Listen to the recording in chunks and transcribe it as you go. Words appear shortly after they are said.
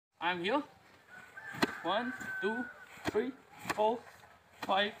I'm here. 1, 2, 3, 4,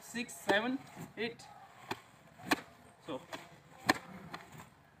 5, 6, 7, 8. So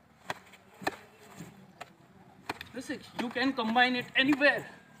this is, you can combine it anywhere.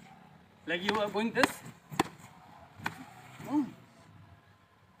 Like you are going this.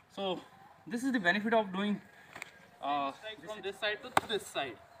 So this is the benefit of doing from this side to this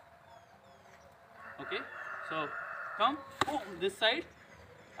side. Okay, so come this side,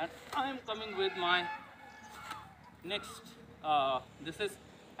 and I am coming with my next. This is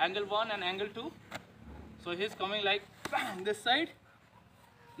angle 1 and angle 2. So he's coming like bang this side.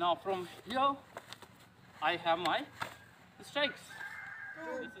 Now from here, I have my strikes.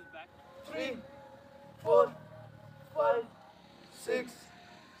 This is back. 3, 4, 5, 6,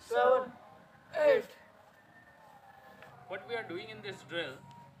 7, 8. What we are doing in this drill,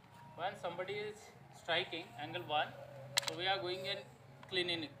 when somebody is striking angle 1, so we are going and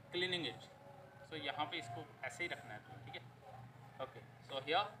cleaning it. So यहाँ पे इसको ऐसे ही रखना है तुम्हें, ठीक है? Okay. So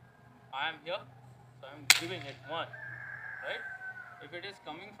here I am here, so I am giving it 1, right? If it is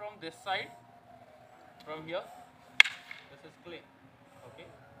coming from this side, from here, this is clean. Okay.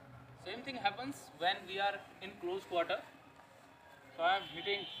 Same thing happens when we are in close quarter. So I am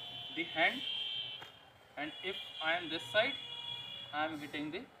hitting the hand, and if I am this side, I am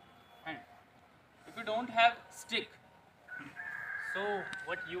hitting the hand. If you don't have stick, so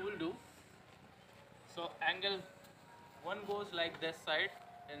what you will do, so angle 1 goes like this side,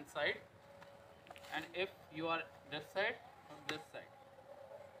 inside, and if you are this side, on this side.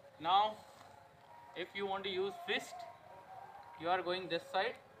 Now if you want to use fist, you are going this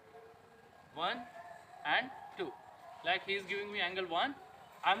side, 1 and 2. Like he is giving me angle 1,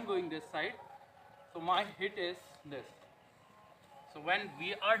 I am going this side, so my hit is this. So when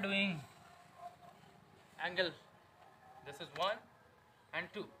we are doing angle, this is 1 and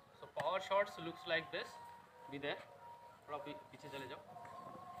 2. So power shots looks like this. Be there. थोड़ा पीछे चले जाओ.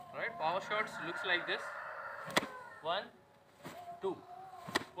 Right? Power shots looks like this. 1, 2,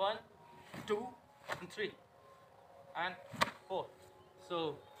 1, 2, and 3, and 4.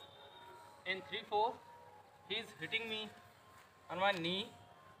 So in 3, 4, he is hitting me on my knee.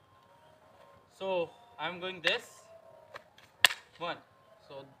 So I am going this 1.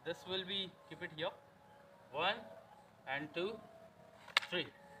 So this will be, keep it here, 1 and 2, 3.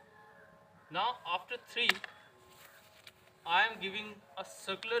 Now after 3, I am giving a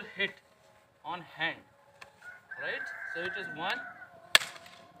circular hit on hand, right? So it is 1,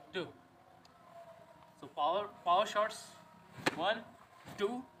 2. So power shots, 1,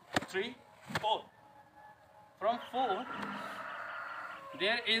 2, 3, 4. From 4,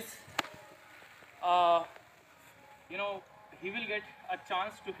 there is he will get a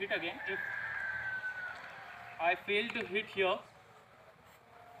chance to hit again. If I fail to hit here,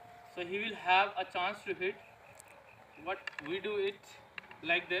 so he will have a chance to hit. But we do it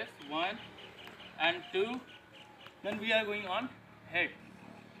like this, 1 and 2. Then we are going on head.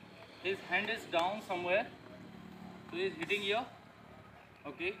 His hand is down somewhere, so he is hitting here,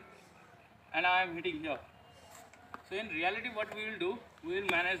 okay, and I am hitting here. So in reality, what we will do, we will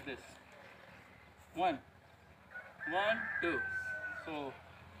manage this. 1, 2. So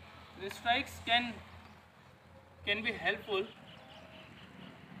the strikes can be helpful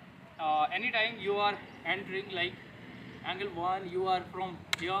anytime you are entering like angle 1. You are from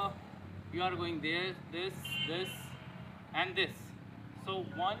here, you are going there, this, and this. So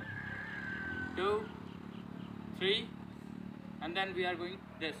 1, 2, 3, and then we are going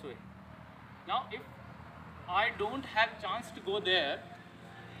this way. Now if I don't have chance to go there,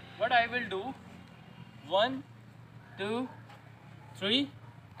 what I will do, 1, 2, 3,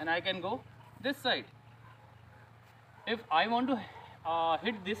 and I can go this side. If I want to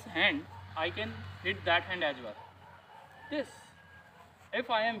hit this hand, I can hit that hand as well. This. If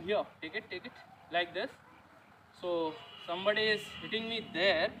I am here, take it like this. So somebody is hitting me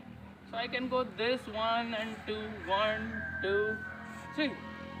there, so I can go this 1 and 2, 1, 2, 3.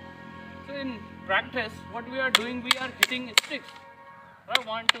 So in practice, what we are doing, we are hitting sticks. Right?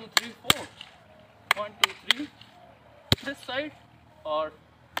 1, 2, 3, 4. 1, 2, 3. This side, or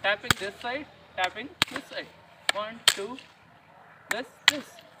tapping this side, tapping this side. 1, 2. This.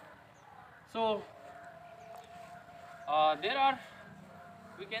 So there are,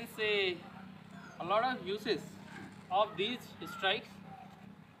 we can say, a lot of uses of these strikes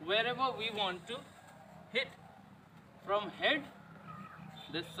wherever we want to hit. From head,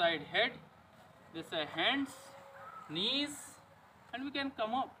 this side head, this side hands, knees, and we can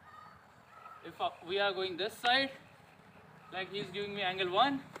come up. If we are going this side, like he is giving me angle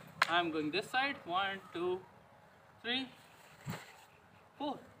 1, I am going this side, 1, 2, 3,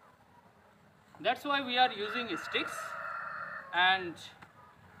 4. That's why we are using sticks, and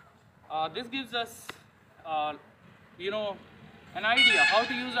this gives us you know, an idea how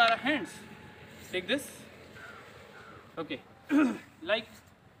to use our hands. Take this. Okay. Like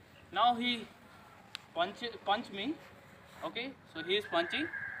now he punch me. Okay, so he is punching.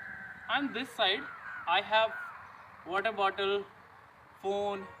 On this side I have water bottle,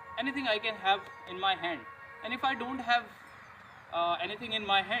 phone, anything I can have in my hand. And if I don't have anything in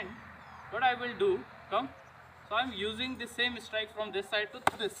my hand, what I will do, come, so I'm using the same strike from this side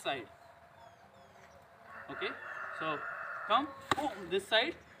to this side. Okay, so come, boom, this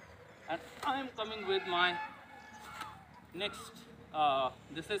side, and I am coming with my next,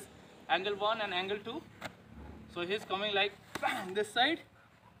 this is angle 1 and angle 2. So he's coming like bang, this side.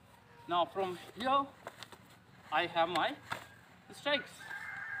 Now from here I have my strikes.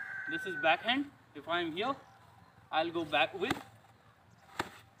 This is backhand. If I am here, I'll go back with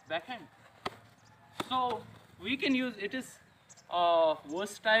backhand. So we can use, it is a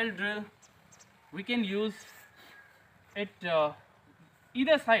versatile drill. We can use it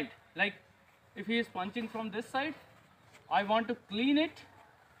either side. Like if he is punching from this side, I want to clean it,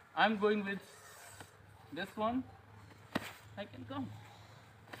 I'm going with this one, I can come.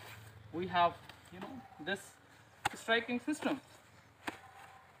 We have, you know, this striking system.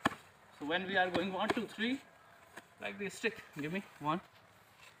 So when we are going 1, 2, 3, like this stick, give me 1.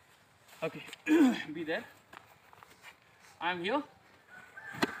 Okay, be there. I'm here.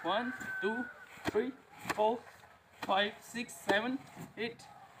 1, 2, 3, 4, 5, 6, 7, 8.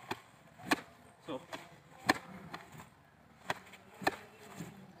 So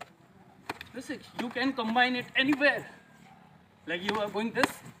this is, you can combine it anywhere. Like you are going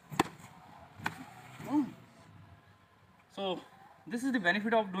this. So this is the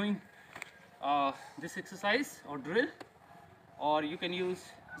benefit of doing this exercise or drill, or you can use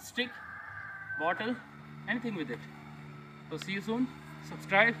stick, bottle, anything with it. So see you soon.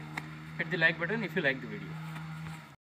 Subscribe, hit the like button if you like the video.